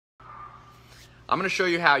I'm going to show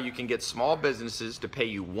you how you can get small businesses to pay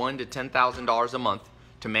you $1,000 to $10,000 a month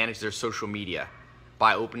to manage their social media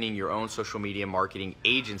by opening your own social media marketing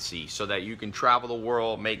agency so that you can travel the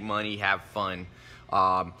world, make money, have fun.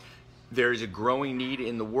 There's a growing need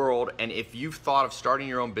in the world, and if you've thought of starting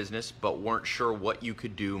your own business but weren't sure what you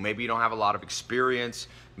could do, maybe you don't have a lot of experience,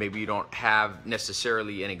 maybe you don't have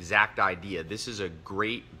necessarily an exact idea, this is a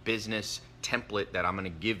great business template that I'm going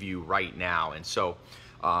to give you right now. And so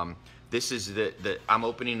this is I'm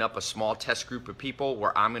opening up a small test group of people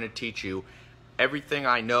where I'm going to teach you everything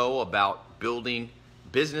I know about building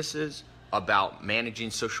businesses, about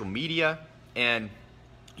managing social media. And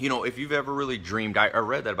you know, if you've ever really dreamed, I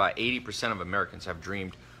read that about 80% of Americans have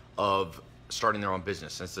dreamed of starting their own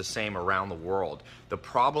business. And it's the same around the world. The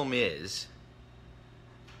problem is,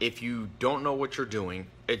 if you don't know what you're doing,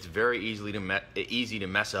 it's very easy to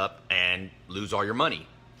mess up and lose all your money.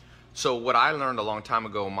 So what I learned a long time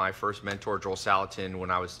ago, my first mentor, Joel Salatin, when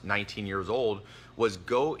I was 19 years old, was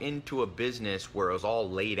go into a business where it was all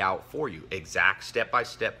laid out for you, exact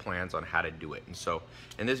step-by-step plans on how to do it. And so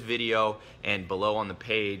in this video and below on the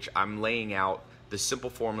page, I'm laying out the simple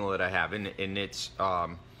formula that I have. And it's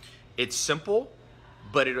simple,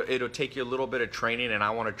 but it'll take you a little bit of training, and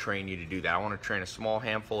I want to train you to do that. I want to train a small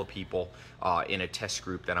handful of people in a test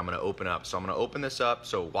group that I'm going to open up. So I'm going to open this up.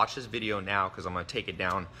 So watch this video now, because I'm going to take it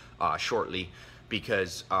down shortly,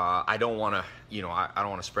 because I don't want to, you know, I don't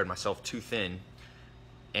want to spread myself too thin.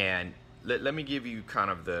 And let me give you kind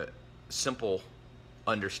of the simple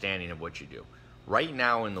understanding of what you do. Right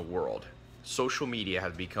now in the world, social media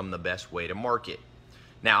has become the best way to market.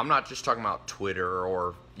 Now, I'm not just talking about Twitter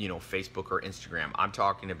or, you know, Facebook or Instagram. I'm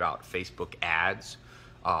talking about Facebook ads.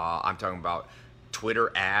 I'm talking about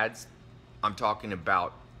Twitter ads. I'm talking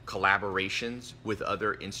about collaborations with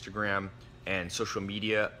other Instagram and social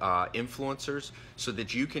media influencers, so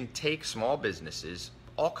that you can take small businesses,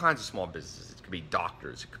 all kinds of small businesses. It could be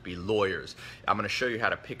doctors, it could be lawyers. I'm going to show you how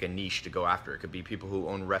to pick a niche to go after. It could be people who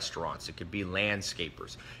own restaurants. It could be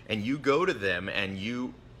landscapers. And you go to them and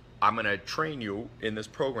I'm going to train you in this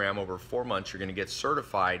program over 4 months. You're going to get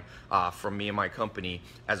certified from me and my company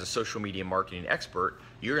as a social media marketing expert.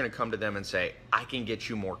 You're going to come to them and say, I can get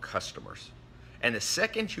you more customers. And the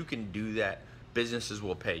second you can do that, businesses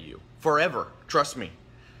will pay you forever. Trust me.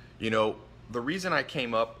 You know, the reason I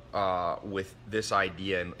came up with this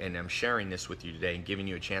idea, and I'm sharing this with you today and giving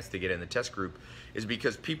you a chance to get in the test group, is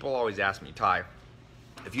because people always ask me, Tai,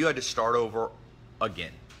 if you had to start over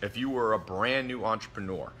again, if you were a brand new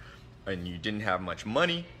entrepreneur and you didn't have much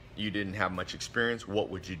money, you didn't have much experience, what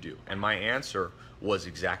would you do? And my answer was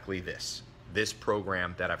exactly this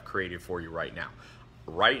program that I've created for you right now.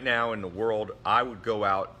 Right now in the world, I would go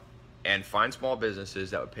out and find small businesses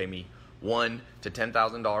that would pay me $1,000 to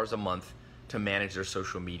 $10,000 a month to manage their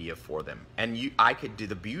social media for them. And I could do,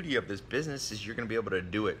 the beauty of this business is you're going to be able to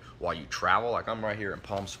do it while you travel. Like I'm right here in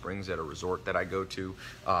Palm Springs at a resort that I go to.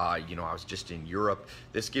 You know, I was just in Europe.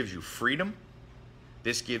 This gives you freedom.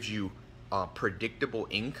 This gives you predictable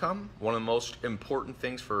income. One of the most important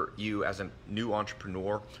things for you as a new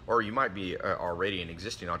entrepreneur, or you might be already an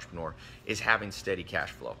existing entrepreneur, is having steady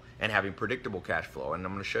cash flow and having predictable cash flow. And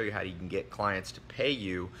I'm going to show you how you can get clients to pay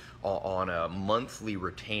you on a monthly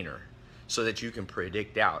retainer, so that you can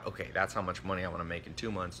predict out, okay, that's how much money I want to make in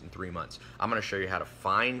 2 months and 3 months. I'm going to show you how to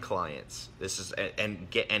find clients. This is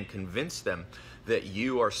and convince them that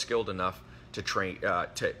you are skilled enough to train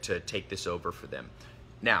to take this over for them.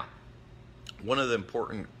 Now, one of the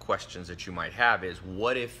important questions that you might have is,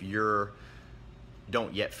 what if you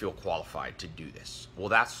don't yet feel qualified to do this? Well,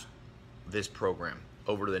 that's this program.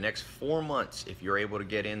 Over the next 4 months, if you're able to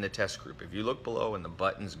get in the test group, if you look below and the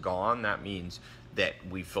button's gone, that means that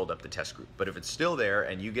we filled up the test group. But if it's still there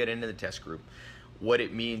and you get into the test group, what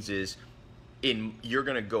it means is you're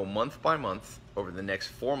going to go month by month over the next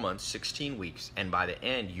 4 months, 16 weeks, and by the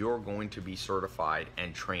end, you're going to be certified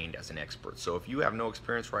and trained as an expert. So if you have no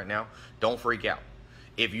experience right now, don't freak out.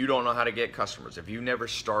 If you don't know how to get customers, if you've never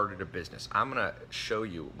started a business, I'm going to show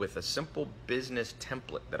you with a simple business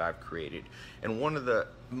template that I've created. And one of the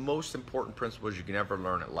most important principles you can ever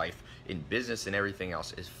learn in life, in business and everything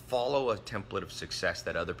else, is follow a template of success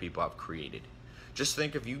that other people have created. Just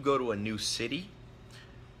think, if you go to a new city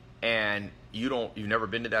and you've never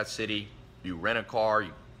been to that city, you rent a car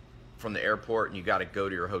from the airport and you got to go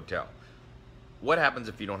to your hotel. What happens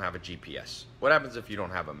if you don't have a GPS? What happens if you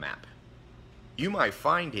don't have a map? You might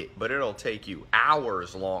find it, but it'll take you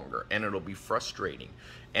hours longer and it'll be frustrating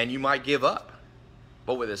and you might give up.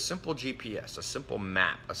 But with a simple GPS, a simple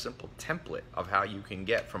map, a simple template of how you can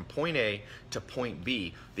get from point A to point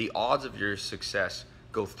B, the odds of your success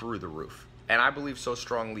go through the roof. And I believe so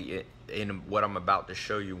strongly in what I'm about to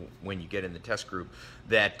show you when you get in the test group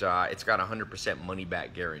that it's got a 100% money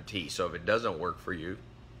back guarantee. So if it doesn't work for you,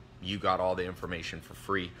 you got all the information for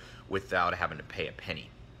free without having to pay a penny.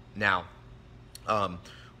 Now,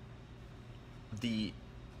 the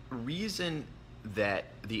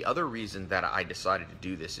other reason that I decided to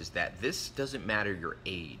do this is that this doesn't matter your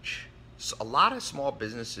age. So a lot of small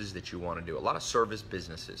businesses that you want to do, a lot of service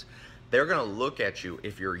businesses, they're going to look at you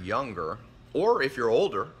if you're younger or if you're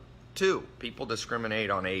older too. People discriminate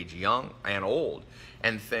on age, young and old,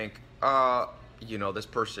 and think, this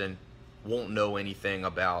person won't know anything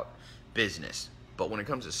about business. But when it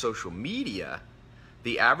comes to social media,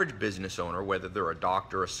 the average business owner, whether they're a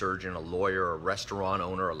doctor, a surgeon, a lawyer, a restaurant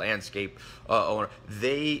owner, a landscape owner,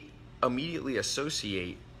 they immediately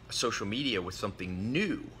associate social media with something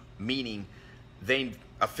new, meaning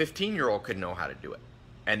a 15-year-old could know how to do it.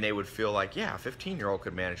 And they would feel like, yeah, a 15-year-old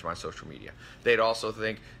could manage my social media. They'd also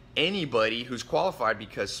think anybody who's qualified,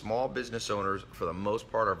 because small business owners, for the most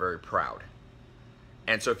part, are very proud.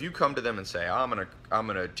 And so if you come to them and say, I'm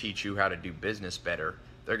gonna teach you how to do business better,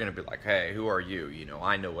 they're gonna be like, hey, who are you?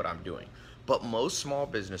 I know what I'm doing. But most small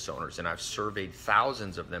business owners, and I've surveyed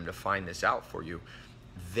thousands of them to find this out for you,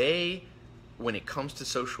 when it comes to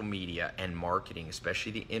social media and marketing,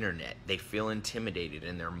 especially the internet, they feel intimidated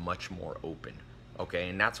and they're much more open. Okay,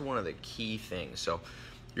 and that's one of the key things. So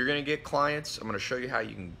you're gonna get clients. I'm gonna show you how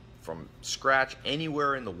you can, from scratch,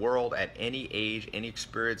 anywhere in the world, at any age, any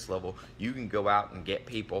experience level, you can go out and get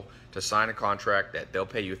people to sign a contract that they'll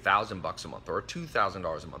pay you $1,000 a month, or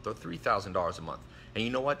 $2,000 a month, or $3,000 a month. And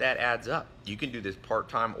you know what? That adds up. You can do this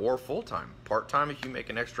part-time or full-time. Part-time, if you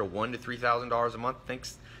make an extra $1,000 to $3,000 a month,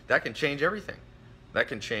 that can change everything. That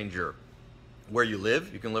can change where you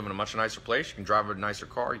live. You can live in a much nicer place. You can drive a nicer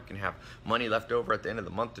car. You can have money left over at the end of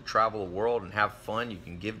the month to travel the world and have fun. You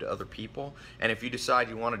can give to other people. And if you decide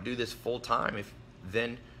you want to do this full time,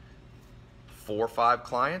 then 4 or 5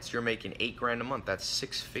 clients, you're making $8,000 a month. That's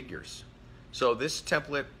 6 figures. So this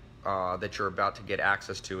template that you're about to get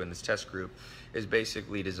access to in this test group is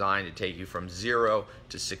basically designed to take you from 0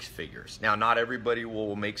 to 6 figures. Now, not everybody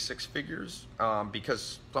will make 6 figures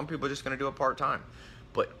because some people are just going to do it part-time.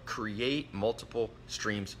 But create multiple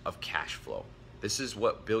streams of cash flow. This is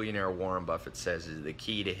what billionaire Warren Buffett says is the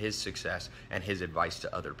key to his success and his advice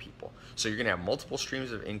to other people. So you're gonna have multiple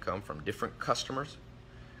streams of income from different customers,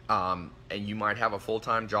 and you might have a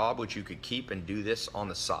full-time job which you could keep and do this on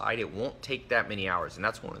the side. It won't take that many hours, and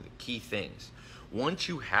that's one of the key things. Once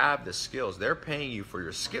you have the skills, they're paying you for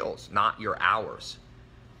your skills, not your hours.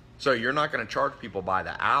 So you're not gonna charge people by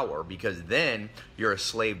the hour, because then you're a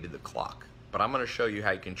slave to the clock. But I'm going to show you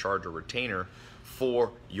how you can charge a retainer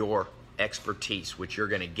for your expertise, which you're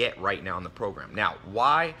going to get right now in the program. Now,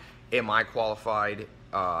 why am I qualified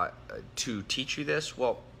to teach you this?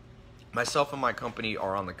 Well, myself and my company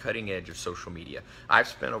are on the cutting edge of social media. I've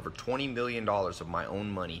spent over $20 million of my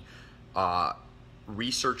own money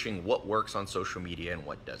researching what works on social media and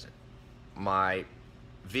what doesn't. My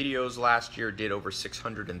videos last year did over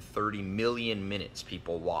 630 million minutes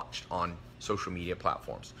people watched on social media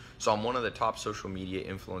platforms. So I'm one of the top social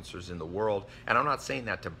media influencers in the world, and I'm not saying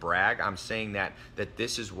that to brag. I'm saying that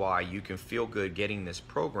this is why you can feel good getting this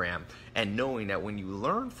program and knowing that when you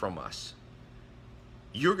learn from us,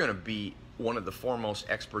 you're going to be one of the foremost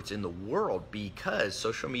experts in the world, because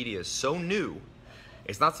social media is so new.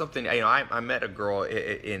 It's not something, I met a girl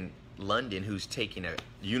in London who's taking a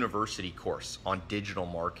university course on digital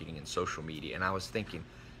marketing and social media, and I was thinking,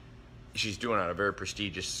 she's doing it at a very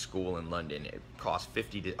prestigious school in London. It costs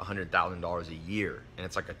 $50,000 to $100,000 a year, and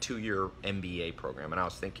it's like a 2-year MBA program. And I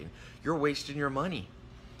was thinking, you're wasting your money.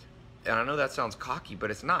 And I know that sounds cocky,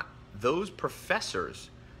 but it's not. Those professors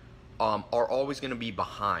are always going to be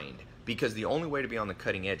behind, because the only way to be on the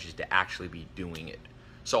cutting edge is to actually be doing it.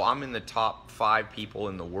 So I'm in the top 5 people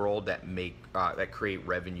in the world that create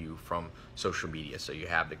revenue from social media. So you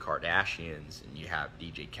have the Kardashians, and you have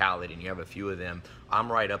DJ Khaled, and you have a few of them.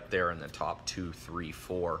 I'm right up there in the top 2, 3,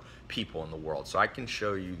 4 people in the world. So I can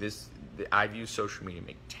show you this. I've used social media to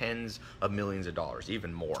make tens of millions of dollars,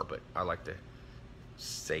 even more, but I like to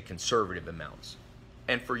say conservative amounts.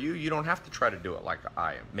 And for you, you don't have to try to do it like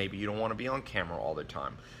I am. Maybe you don't want to be on camera all the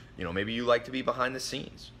time. Maybe you like to be behind the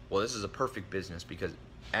scenes. Well, this is a perfect business, because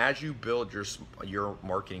as you build your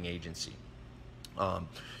marketing agency,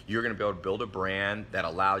 you're going to be able to build a brand that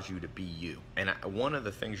allows you to be you. And one of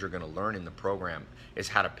the things you're going to learn in the program is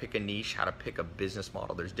how to pick a niche, how to pick a business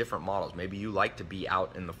model. There's different models. Maybe you like to be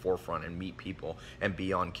out in the forefront and meet people and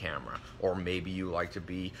be on camera, or maybe you like to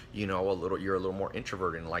be, you're a little more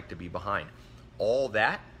introverted and like to be behind. All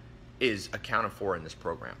that is accounted for in this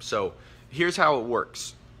program. So here's how it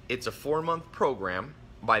works. It's a 4-month program.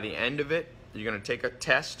 By the end of it, you're going to take a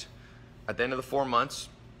test. At the end of the 4 months,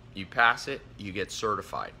 you pass it, you get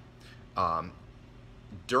certified.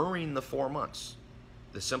 During the 4 months,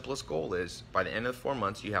 the simplest goal is by the end of the 4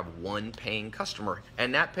 months, you have one paying customer.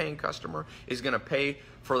 And that paying customer is going to pay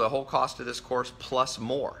for the whole cost of this course plus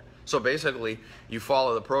more. So basically, you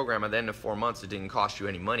follow the program. At the end of 4 months, it didn't cost you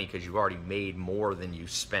any money because you've already made more than you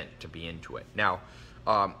spent to be into it. Now,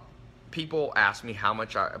 people ask me how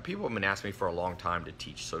much people have been asking me for a long time to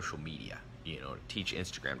teach social media, to teach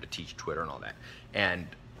Instagram, to teach Twitter and all that. And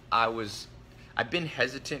I've been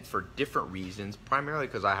hesitant for different reasons, primarily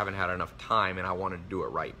because I haven't had enough time and I wanted to do it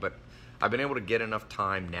right. But I've been able to get enough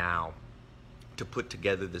time now to put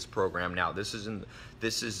together this program. Now, this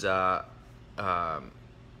is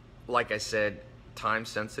like I said, time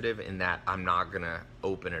sensitive in that I'm not going to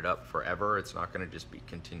open it up forever. It's not going to just be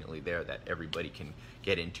continually there that everybody can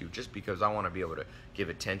get into, just because I want to be able to give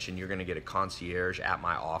attention. You're going to get a concierge at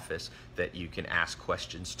my office that you can ask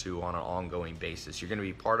questions to on an ongoing basis. You're going to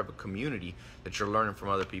be part of a community that you're learning from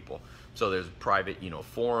other people. So there's private,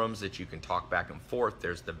 forums that you can talk back and forth.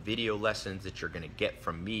 There's the video lessons that you're going to get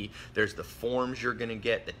from me. There's the forms you're going to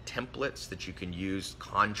get, the templates that you can use,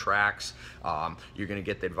 contracts. You're going to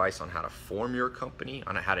get the advice on how to form your company,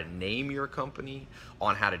 on how to name your company,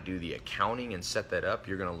 on how to do the accounting and set that up.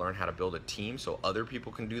 You're going to learn how to build a team so other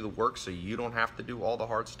people can do the work so you don't have to do all the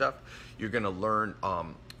hard stuff. You're going to learn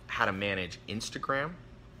how to manage Instagram,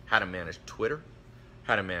 how to manage Twitter,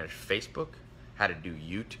 how to manage Facebook, how to do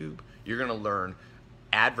YouTube. You're going to learn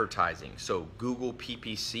advertising. So Google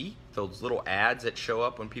PPC, those little ads that show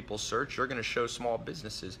up when people search, you're going to show small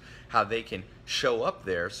businesses how they can show up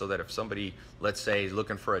there so that if somebody, let's say, is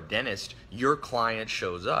looking for a dentist, your client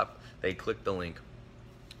shows up, they click the link,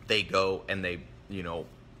 they go and they,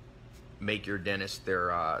 make your dentist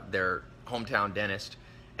their hometown dentist,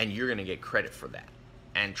 and you're going to get credit for that.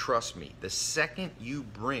 And trust me, the second you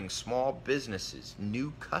bring small businesses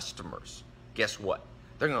new customers, guess what?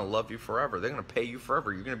 They're going to love you forever. They're going to pay you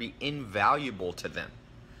forever. You're going to be invaluable to them.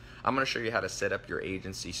 I'm going to show you how to set up your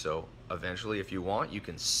agency so eventually, if you want, you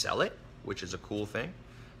can sell it, which is a cool thing.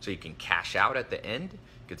 So you can cash out at the end.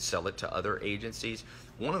 You could sell it to other agencies.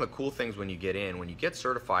 One of the cool things when you get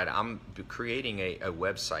certified, I'm creating a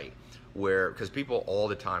website where, because people all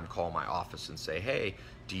the time call my office and say, hey,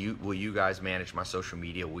 will you guys manage my social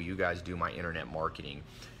media? Will you guys do my internet marketing?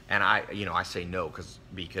 And I say no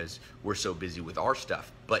because we're so busy with our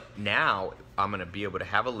stuff. But now I'm going to be able to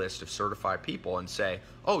have a list of certified people and say,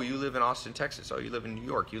 oh, you live in Austin, Texas. Oh, you live in New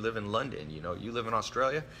York. You live in London. You live in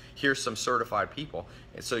Australia. Here's some certified people.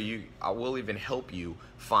 And so I will even help you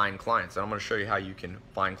find clients. And I'm going to show you how you can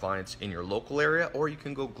find clients in your local area, or you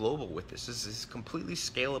can go global with this. This is a completely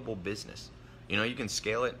scalable business. You can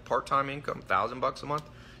scale it, part-time income, $1,000 a month.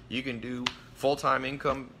 You can do full-time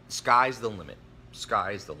income. Sky's the limit.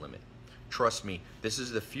 Sky's the limit. Trust me, this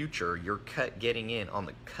is the future. You're getting in on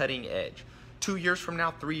the cutting edge. 2 years from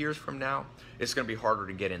now, 3 years from now, it's going to be harder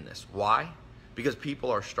to get in this. Why? Because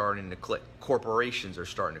people are starting to click. Corporations are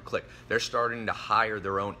starting to click. They're starting to hire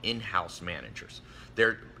their own in-house managers.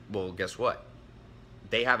 Well, guess what?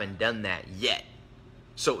 They haven't done that yet.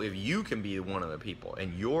 So if you can be one of the people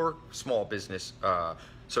and your small business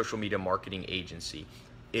social media marketing agency,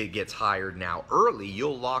 it gets hired now early,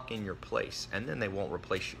 you'll lock in your place and then they won't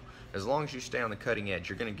replace you. As long as you stay on the cutting edge,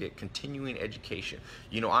 you're going to get continuing education.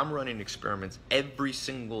 I'm running experiments every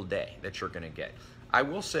single day that you're going to get. I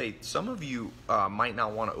will say some of you might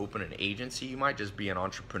not want to open an agency. You might just be an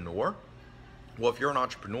entrepreneur. Well, if you're an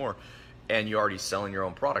entrepreneur and you're already selling your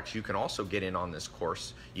own products, you can also get in on this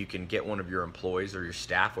course. You can get one of your employees or your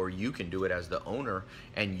staff, or you can do it as the owner,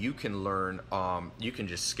 and you can learn, you can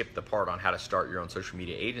just skip the part on how to start your own social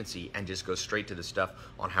media agency and just go straight to the stuff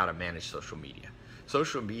on how to manage social media.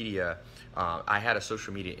 Social media, I had a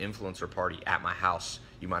social media influencer party at my house.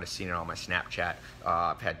 You might have seen it on my Snapchat.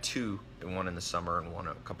 I've had two, one in the summer and one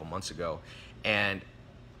a couple months ago. And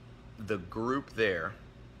the group there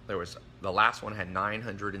was, the last one had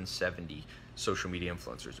 970 social media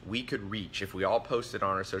influencers. We could reach, if we all posted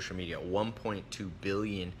on our social media, 1.2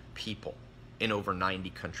 billion people in over 90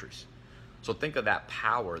 countries. So think of that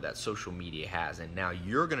power that social media has, and now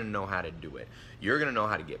you're going to know how to do it. You're going to know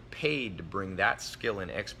how to get paid to bring that skill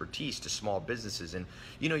and expertise to small businesses. And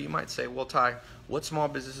you might say, well, Tai, what small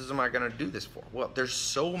businesses am I going to do this for? Well, there's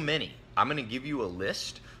so many. I'm going to give you a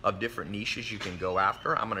list of different niches you can go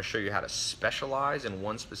after. I'm going to show you how to specialize in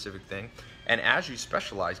one specific thing. And as you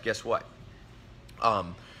specialize, guess what?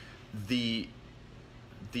 The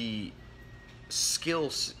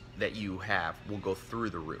skills that you have will go through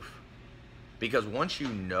the roof. Because once you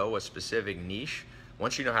know a specific niche,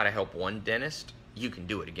 once you know how to help one dentist, you can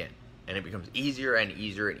do it again. And it becomes easier and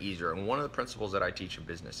easier and easier. And one of the principles that I teach in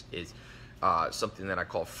business is something that I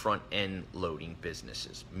call front-end loading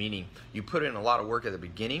businesses, meaning you put in a lot of work at the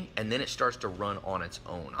beginning and then it starts to run on its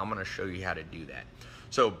own. I'm going to show you how to do that.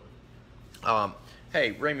 So,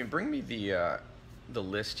 hey, Raymond, bring me the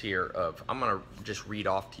list here of, I'm going to just read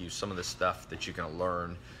off to you some of the stuff that you're going to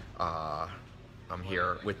learn. I'm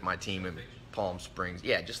here with my team in Palm Springs.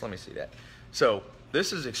 Yeah, just let me see that. So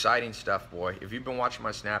this is exciting stuff, boy. If you've been watching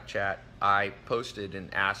my Snapchat, I posted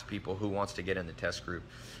and asked people who wants to get in the test group.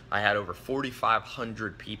 I had over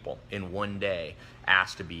 4,500 people in one day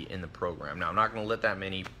asked to be in the program. Now, I'm not going to let that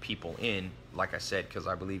many people in, like I said, because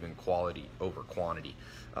I believe in quality over quantity.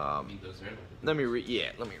 Let me read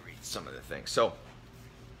some of the things. So,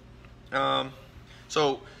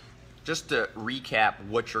 just to recap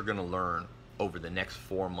what you're going to learn over the next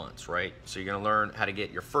 4 months, right? So you're going to learn how to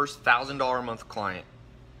get your first $1,000 a month client.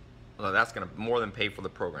 Well, that's going to more than pay for the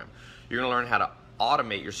program. You're going to learn how to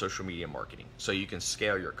automate your social media marketing so you can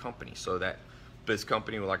scale your company, so that this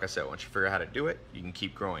company, like I said, once you figure out how to do it, you can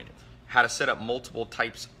keep growing it. How to set up multiple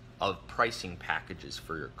types of pricing packages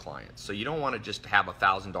for your clients. So you don't want to just have a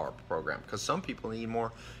 $1,000 program, because some people need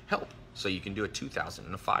more help. So you can do a $2,000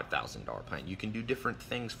 and a $5,000 plan. You can do different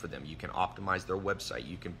things for them. You can optimize their website.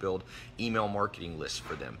 You can build email marketing lists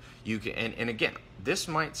for them. You can, and again, this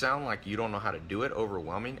might sound like you don't know how to do it,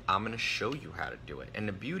 overwhelming. I'm going to show you how to do it. And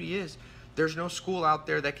the beauty is, there's no school out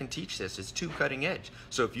there that can teach this. It's too cutting edge.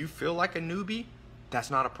 So if you feel like a newbie,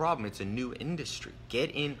 that's not a problem. It's a new industry.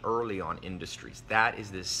 Get in early on industries. That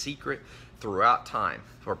is the secret throughout time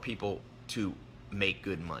for people to make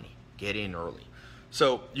good money. Get in early.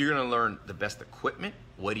 So you're going to learn the best equipment.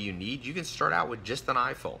 What do you need? You can start out with just an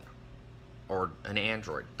iPhone or an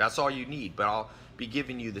Android. That's all you need. But I'll be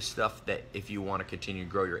giving you the stuff that if you want to continue to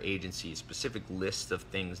grow your agency, specific lists of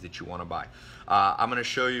things that you want to buy. I'm going to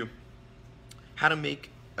show you how to make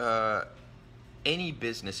any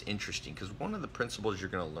business interesting, because one of the principles you're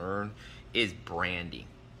going to learn is branding.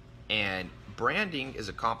 And branding is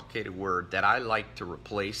a complicated word that I like to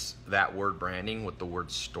replace that word branding with the word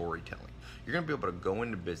storytelling. You're going to be able to go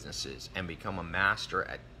into businesses and become a master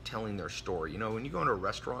at telling their story. You know, when you go into a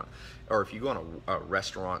restaurant, or if you go on a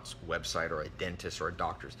restaurant's website, or a dentist or a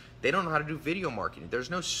doctor's, they don't know how to do video marketing. There's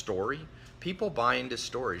no story. People buy into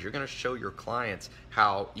stories. You're going to show your clients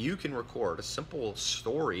how you can record a simple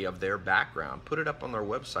story of their background, put it up on their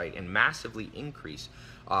website, and massively increase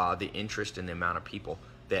the interest in the amount of people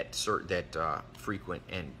that frequent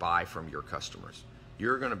and buy from your customers.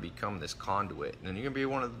 You're going to become this conduit, and you're going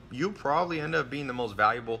to be you'll probably end up being the most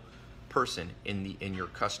valuable person in your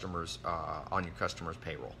customers on your customers'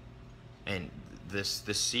 payroll. And the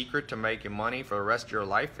secret to making money for the rest of your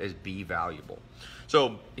life is be valuable.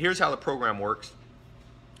 So here's how the program works.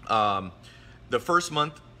 The first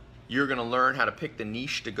month, you're going to learn how to pick the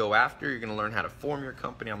niche to go after. You're going to learn how to form your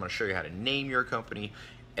company. I'm going to show you how to name your company,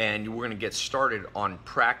 and we're going to get started on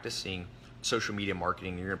practicing social media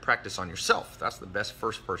marketing. You're going to practice on yourself. That's the best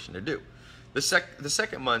first person to do. The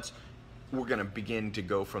second month, we're going to begin to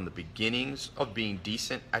go from the beginnings of being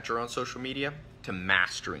decent at your own social media to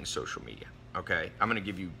mastering social media. Okay, I'm going to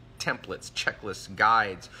give you templates, checklists,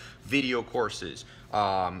 guides, video courses,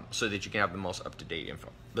 so that you can have the most up-to-date info.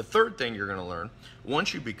 The third thing you're going to learn,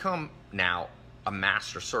 once you become now a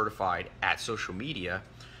master certified at social media,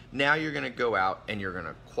 now you're going to go out and you're going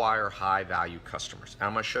to acquire high-value customers. And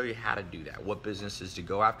I'm going to show you how to do that, what businesses to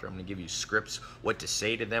go after. I'm going to give you scripts, what to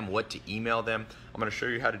say to them, what to email them. I'm going to show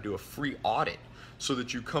you how to do a free audit so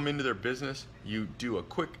that you come into their business, you do a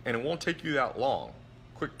quick, and it won't take you that long,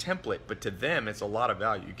 quick template, but to them it's a lot of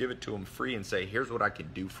value. You give it to them free and say, here's what I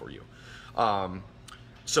can do for you.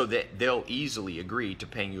 So that they'll easily agree to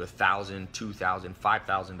paying you $1,000, $2,000,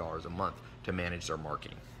 $5,000 a month to manage their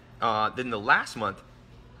marketing. Then the last month,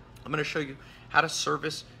 I'm going to show you how to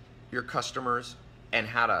service your customers and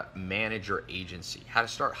how to manage your agency, how to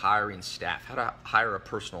start hiring staff, how to hire a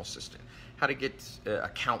personal assistant, how to get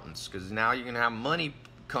accountants, because now you're going to have money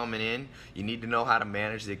coming in. You need to know how to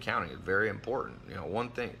manage the accounting. It's very important. You know, one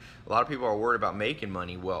thing, a lot of people are worried about making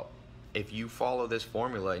money. Well, if you follow this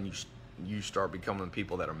formula and you start becoming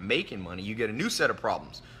people that are making money, you get a new set of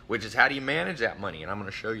problems, which is how do you manage that money? And I'm going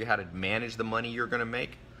to show you how to manage the money you're going to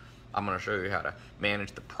make. I'm going to show you how to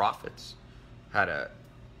manage the profits, how to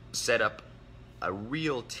set up a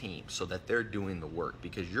real team so that they're doing the work,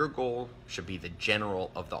 because your goal should be the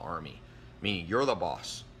general of the army, meaning you're the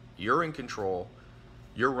boss, you're in control,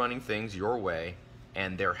 you're running things your way,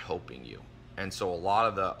 and they're helping you. And so a lot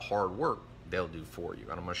of the hard work they'll do for you.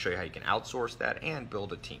 And I'm going to show you how you can outsource that and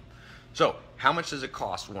build a team. So how much does it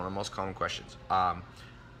cost? One of the most common questions.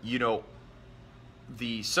 You know,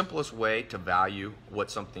 the simplest way to value what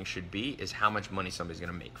something should be is how much money somebody's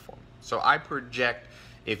going to make for me. So I project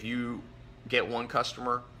if you get one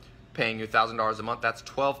customer paying you $1,000 a month, that's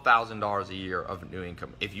 $12,000 a year of new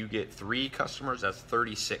income. If you get 3 customers, that's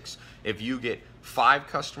 36. If you get 5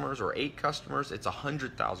 customers or 8 customers, it's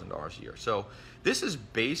 $100,000 a year. So this is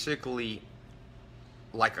basically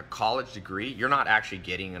like a college degree. You're not actually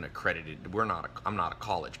getting an accredited. I'm not a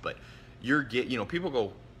college, but people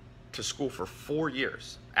go to school for 4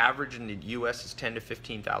 years. Average in the U.S. is $10,000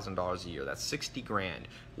 to $15,000 a year. That's 60 grand.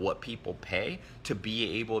 What people pay to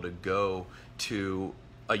be able to go to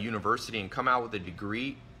a university and come out with a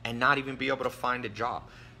degree and not even be able to find a job.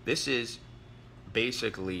 This is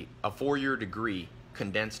basically a 4-year degree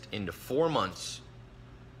condensed into 4 months.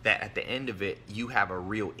 That at the end of it, you have a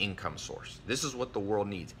real income source. This is what the world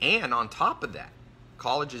needs. And on top of that,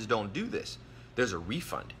 colleges don't do this. There's a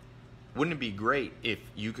refund. Wouldn't it be great if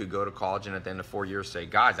you could go to college and at the end of 4 years say,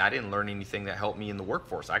 guys, I didn't learn anything that helped me in the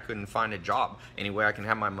workforce. I couldn't find a job. Any way I can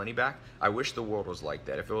have my money back? I wish the world was like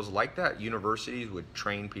that. If it was like that, universities would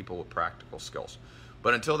train people with practical skills.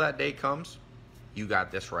 But until that day comes, you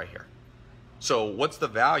got this right here. So what's the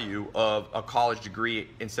value of a college degree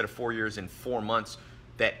instead of 4 years in 4 months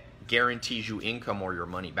that guarantees you income or your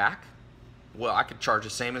money back? Well, I could charge the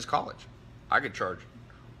same as college. I could charge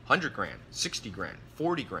 100 grand, 60 grand,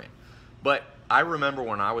 40 grand. But I remember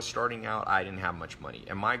when I was starting out, I didn't have much money.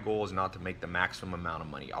 And my goal is not to make the maximum amount of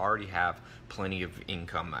money. I already have plenty of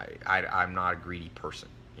income. I'm not a greedy person.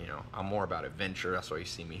 You know, I'm more about adventure. That's why you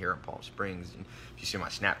see me here in Palm Springs. And if you see my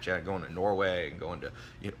Snapchat, going to Norway and going to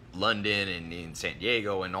London and in San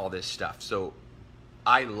Diego and all this stuff. So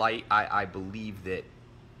I believe that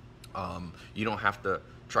you don't have to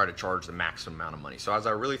try to charge the maximum amount of money. So as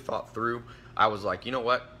I really thought through, I was like, you know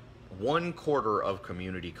what? 1/4 of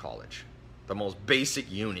community college, the most basic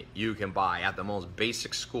unit you can buy at the most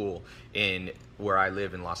basic school in where I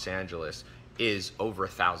live in Los Angeles, is over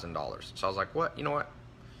 $1,000. So I was like, what? You know what?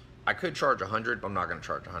 I could charge 100, but I'm not going to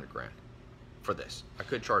charge 100 grand for this. I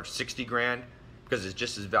could charge 60 grand because it's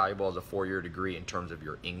just as valuable as a 4-year degree in terms of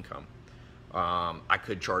your income. I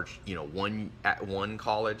could charge, one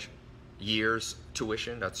college year's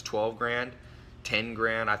tuition. That's 12 grand, 10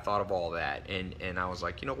 grand. I thought of all that. And I was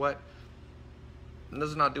like, you know what?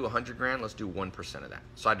 Let's not do 100 grand. Let's do 1% of that.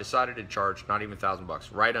 So I decided to charge not even $1,000,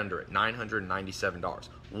 right under it, $997.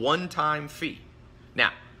 One-time fee.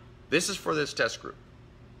 Now, this is for this test group.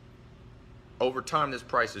 Over time, this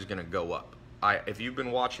price is going to go up. If you've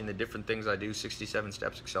been watching the different things I do, 67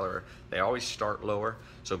 Steps Accelerator, they always start lower.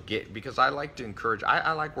 So because I like to encourage,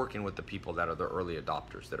 I like working with the people that are the early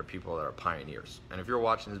adopters, that are people that are pioneers. And if you're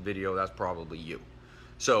watching this video, that's probably you.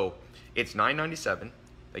 So it's $997.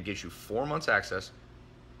 That gives you 4 months access,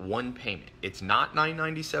 one payment. It's not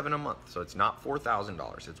 $997 a month, so it's not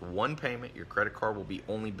 $4,000. It's one payment. Your credit card will be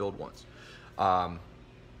only billed once. And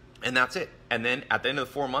that's it. And then at the end of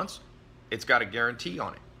the 4 months, it's got a guarantee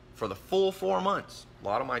on it for the full 4 months. A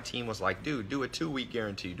lot of my team was like, dude, do a 2-week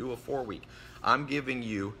guarantee, do a 4-week. I'm giving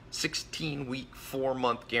you 16-week,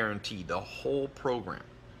 4-month guarantee, the whole program.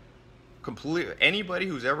 Completely. Anybody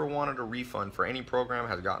who's ever wanted a refund for any program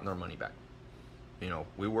has gotten their money back.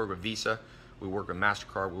 We work with Visa, we work with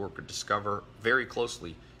MasterCard, we work with Discover very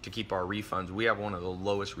closely to keep our refunds. We have one of the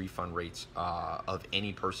lowest refund rates of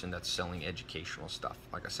any person that's selling educational stuff.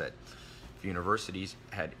 Like I said, if universities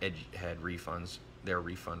had refunds, their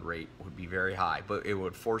refund rate would be very high, but it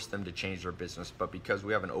would force them to change their business. But because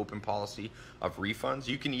we have an open policy of refunds,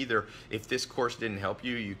 you can either, if this course didn't help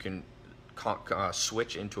you, you can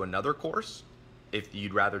switch into another course if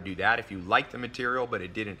you'd rather do that. If you like the material but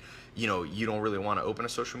it didn't, you don't really want to open a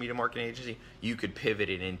social media marketing agency, you could pivot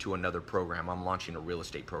it into another program. I'm launching a real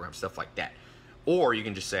estate program, stuff like that. Or you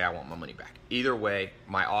can just say, I want my money back. Either way,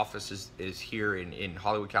 my office is here in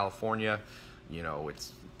Hollywood, California.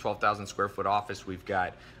 It's 12,000 square foot office. We've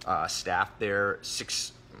got staff there.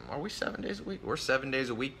 7 days a week? We're 7 days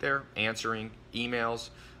a week there answering emails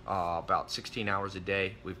about 16 hours a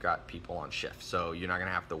day. We've got people on shift, so you're not going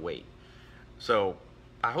to have to wait. So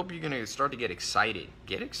I hope you're going to start to get excited.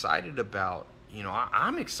 Get excited about,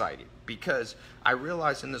 I'm excited because I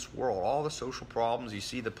realize in this world, all the social problems, you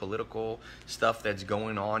see the political stuff that's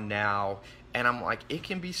going on now, and I'm like, it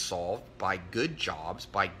can be solved by good jobs,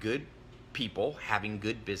 by good people having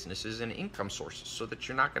good businesses and income sources so that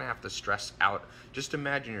you're not going to have to stress out. Just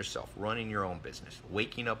imagine yourself running your own business,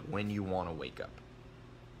 waking up when you want to wake up,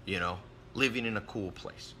 living in a cool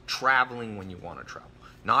place, traveling when you want to travel,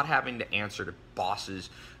 not having to answer to bosses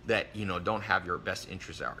that, you know, don't have your best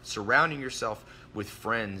interests at heart. Surrounding yourself with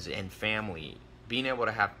friends and family, being able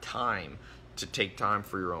to have time to take time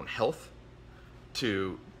for your own health,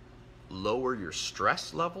 to lower your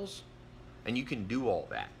stress levels, and you can do all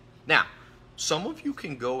that. Now, some of you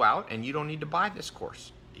can go out and you don't need to buy this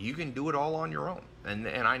course. You can do it all on your own. And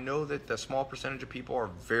I know that the small percentage of people are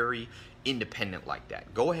very independent like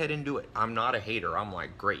that. Go ahead and do it. I'm not a hater. I'm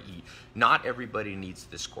like, great. Not everybody needs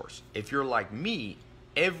this course. If you're like me,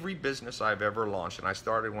 every business I've ever launched, and I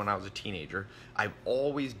started when I was a teenager, I've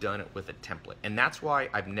always done it with a template. And that's why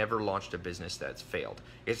I've never launched a business that's failed.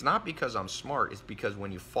 It's not because I'm smart. It's because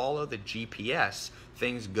when you follow the GPS,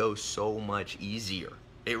 things go so much easier.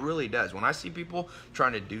 It really does. When I see people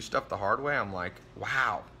trying to do stuff the hard way, I'm like,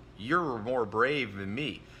 wow, you're more brave than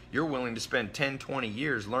me. You're willing to spend 10, 20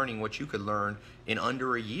 years learning what you could learn in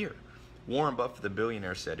under a year. Warren Buffett, the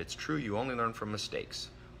billionaire, said, it's true, you only learn from mistakes,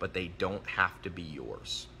 but they don't have to be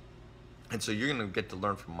yours. And so you're going to get to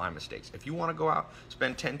learn from my mistakes. If you want to go out,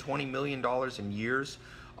 spend 10, 20 million dollars in years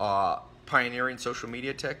pioneering social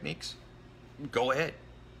media techniques, go ahead.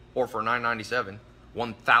 Or for $997,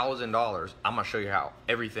 $1,000, I'm going to show you how.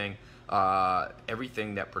 Everything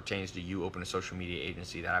that pertains to you open a social media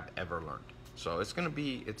agency that I've ever learned. So it's gonna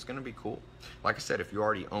be cool. Like I said, if you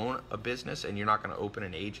already own a business and you're not gonna open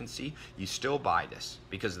an agency, you still buy this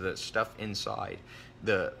because the stuff inside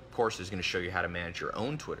the course is gonna show you how to manage your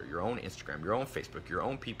own Twitter, your own Instagram, your own Facebook, your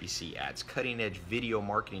own PPC ads, cutting edge video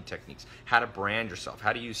marketing techniques, how to brand yourself,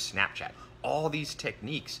 how to use Snapchat, all these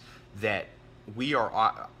techniques that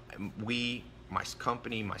my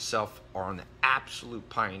company, myself, are on the absolute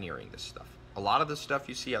pioneering this stuff. A lot of the stuff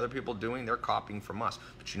you see other people doing, they're copying from us.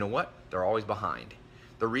 But you know what? They're always behind.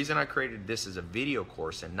 The reason I created this as a video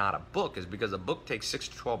course and not a book is because a book takes 6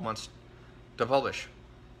 to 12 months to publish.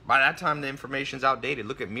 By that time, the information's outdated.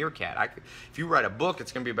 Look at Meerkat. If you write a book,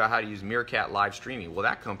 it's going to be about how to use Meerkat live streaming. Well,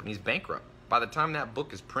 that company's bankrupt. By the time that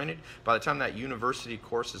book is printed, by the time that university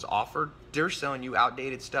course is offered, they're selling you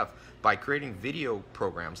outdated stuff. By creating video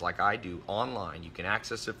programs like I do online, you can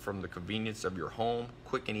access it from the convenience of your home,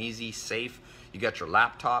 quick and easy, safe. You got your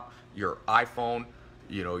laptop, your iPhone,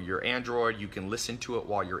 you know, your Android. You can listen to it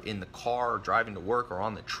while you're in the car or driving to work or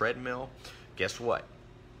on the treadmill. Guess what?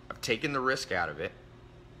 I've taken the risk out of it.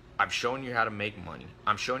 I've shown you how to make money.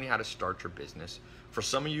 I'm showing you how to start your business. For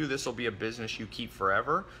some of you, this will be a business you keep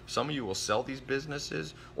forever. Some of you will sell these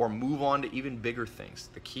businesses or move on to even bigger things.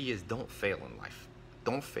 The key is don't fail in life.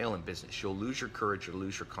 Don't fail in business. You'll lose your courage. You'll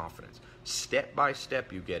lose your confidence. Step by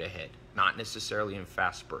step, you get ahead, not necessarily in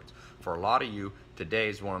fast spurts. For a lot of you, today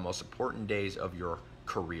is one of the most important days of your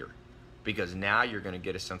career because now you're going to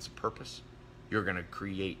get a sense of purpose. You're going to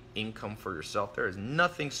create income for yourself. There is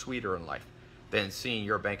nothing sweeter in life than seeing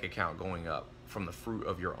your bank account going up from the fruit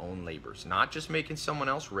of your own labors, not just making someone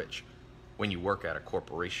else rich when you work at a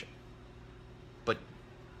corporation, but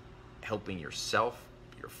helping yourself,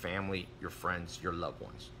 your family, your friends, your loved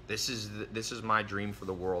ones. This is my dream for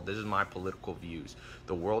the world. This is my political views.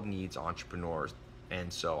 The world needs entrepreneurs,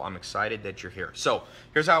 and so I'm excited that you're here. So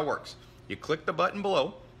here's how it works. You click the button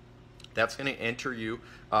below. That's going to enter you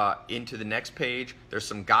into the next page. There's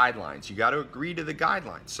some guidelines. You got to agree to the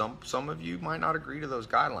guidelines. Some of you might not agree to those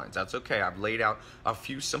guidelines. That's okay. I've laid out a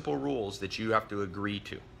few simple rules that you have to agree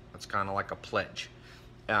to. That's kind of like a pledge.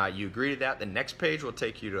 You agree to that. The next page will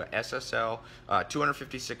take you to SSL,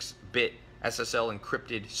 256-bit SSL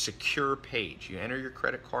encrypted secure page. You enter your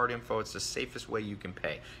credit card info. It's the safest way you can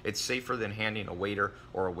pay. It's safer than handing a waiter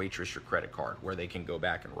or a waitress your credit card where they can go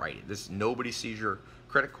back and write it. Nobody sees your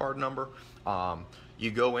credit card number. You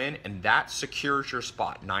go in and that secures your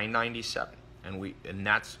spot, $997, and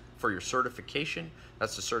that's for your certification.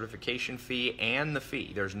 That's the certification fee and the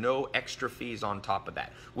fee. There's no extra fees on top of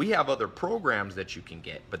that. We have other programs that you can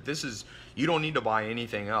get, but you don't need to buy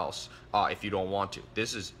anything else if you don't want to.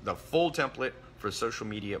 This is the full template for a social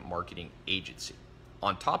media marketing agency.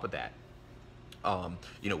 On top of that,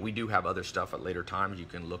 we do have other stuff at later times you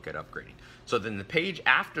can look at upgrading. So then the page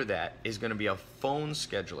after that is going to be a phone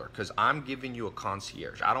scheduler because I'm giving you a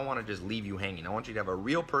concierge. I don't want to just leave you hanging. I want you to have a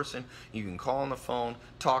real person you can call on the phone,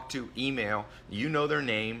 talk to, email. You know their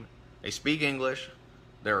name. They speak English.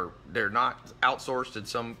 They're not outsourced in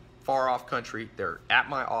some far off country. They're at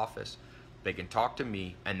my office. They can talk to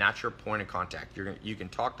me, and that's your point of contact. You can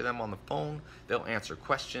talk to them on the phone. They'll answer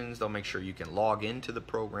questions. They'll make sure you can log into the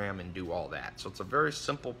program and do all that. So it's a very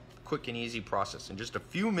simple, quick, and easy process. In just a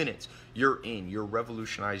few minutes, you're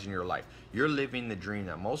revolutionizing your life. You're living the dream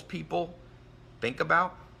that most people think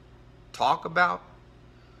about, talk about,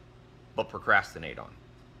 but procrastinate on.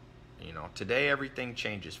 You know, today everything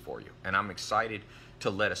changes for you, and I'm excited to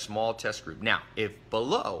let a small test group. Now, if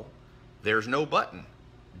below there's no button,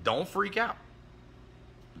 don't freak out.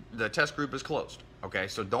 The test group is closed. Okay,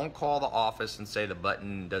 so don't call the office and say the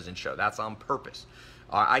button doesn't show. That's on purpose.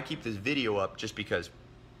 I keep this video up just because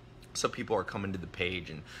some people are coming to the page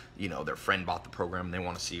and, you know, their friend bought the program and they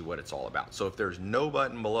want to see what it's all about. So if there's no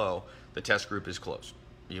button below, the test group is closed.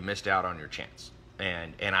 You missed out on your chance.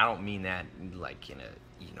 And I don't mean that like in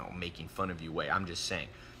a, you know, making fun of you way. I'm just saying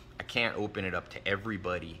I can't open it up to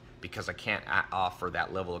everybody because I can't offer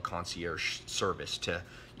that level of concierge service to,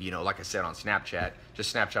 you know, like I said on Snapchat,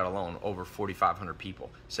 just Snapchat alone, over 4,500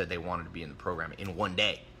 people said they wanted to be in the program in one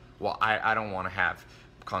day. Well, I don't want to have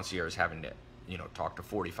concierge having to, you know, talk to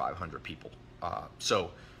 4,500 people.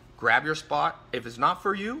 So grab your spot. If it's not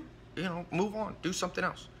for you, you know, move on, do something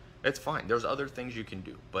else. It's fine. There's other things you can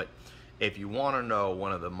do. But if you want to know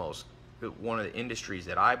one of the industries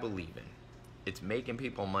that I believe in, it's making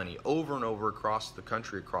people money over and over across the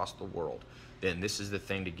country, across the world, then this is the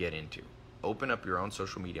thing to get into. Open up your own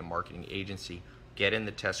social media marketing agency, get in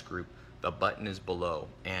the test group. The button is below.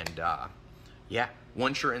 And yeah,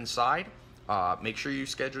 once you're inside, make sure you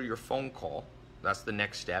schedule your phone call. That's the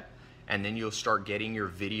next step. And then you'll start getting your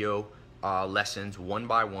video lessons one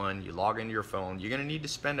by one. You log into your phone. You're going to need to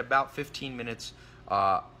spend about 15 minutes.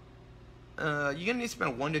 You're going to need to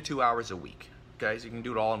spend 1 to 2 hours a week. Guys, you can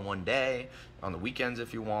do it all in one day, on the weekends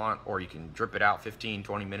if you want, or you can drip it out 15,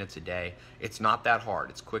 20 minutes a day. It's not that hard.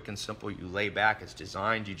 It's quick and simple. You lay back. It's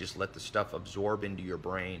designed. You just let the stuff absorb into your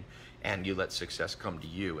brain, and you let success come to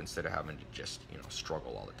you instead of having to just, you know,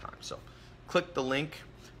 struggle all the time. So click the link,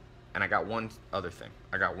 and I got one other thing.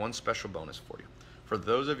 I got one special bonus for you. For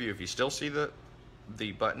those of you, if you still see the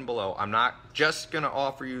button below, I'm not just going to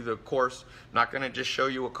offer you the course. I'm not going to just show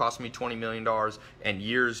you what cost me $20 million and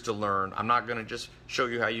years to learn. I'm not going to just show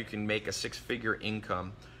you how you can make a 6-figure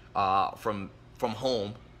income from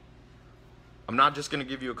home. I'm not just going to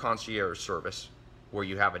give you a concierge service where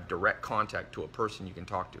you have a direct contact to a person you can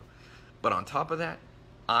talk to. But on top of that,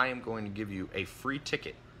 I am going to give you a free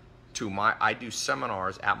ticket to I do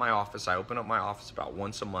seminars at my office. I open up my office about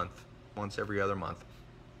once a month, once every other month.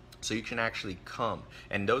 So you can actually come,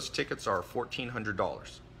 and those tickets are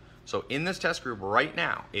 $1,400. So in this test group right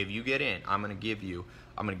now, if you get in, I'm going to give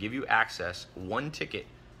you access, one ticket,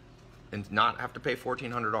 and not have to pay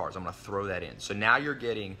 $1,400. I'm going to throw that in. So now you're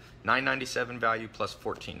getting $997 value plus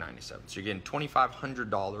 $1,497. So you're getting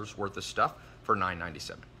 $2,500 worth of stuff for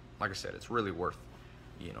 $997. Like I said, it's really worth,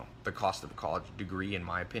 you know, the cost of a college degree in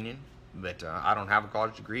my opinion. But I don't have a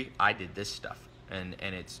college degree. I did this stuff, and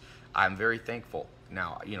I'm very thankful.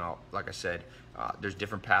 Now, you know, like I said, there's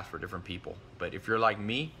different paths for different people. But if you're like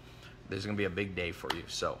me, this is going to be a big day for you.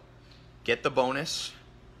 So get the bonus.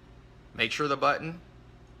 Make sure the button.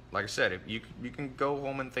 Like I said, if you can go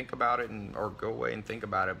home and think about it, or go away and think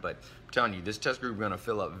about it. But I'm telling you, this test group is going to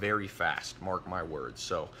fill up very fast. Mark my words.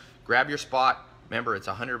 So grab your spot. Remember, it's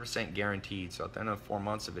 100% guaranteed. So at the end of 4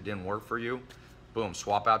 months, if it didn't work for you, boom,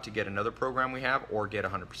 swap out to get another program we have, or get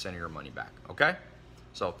 100% of your money back. Okay?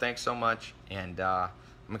 So thanks so much, and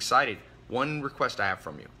I'm excited. One request I have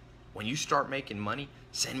from you. When you start making money,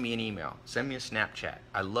 send me an email. Send me a Snapchat.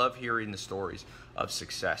 I love hearing the stories of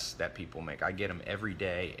success that people make. I get them every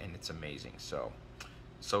day, and it's amazing. So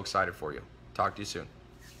excited for you. Talk to you soon.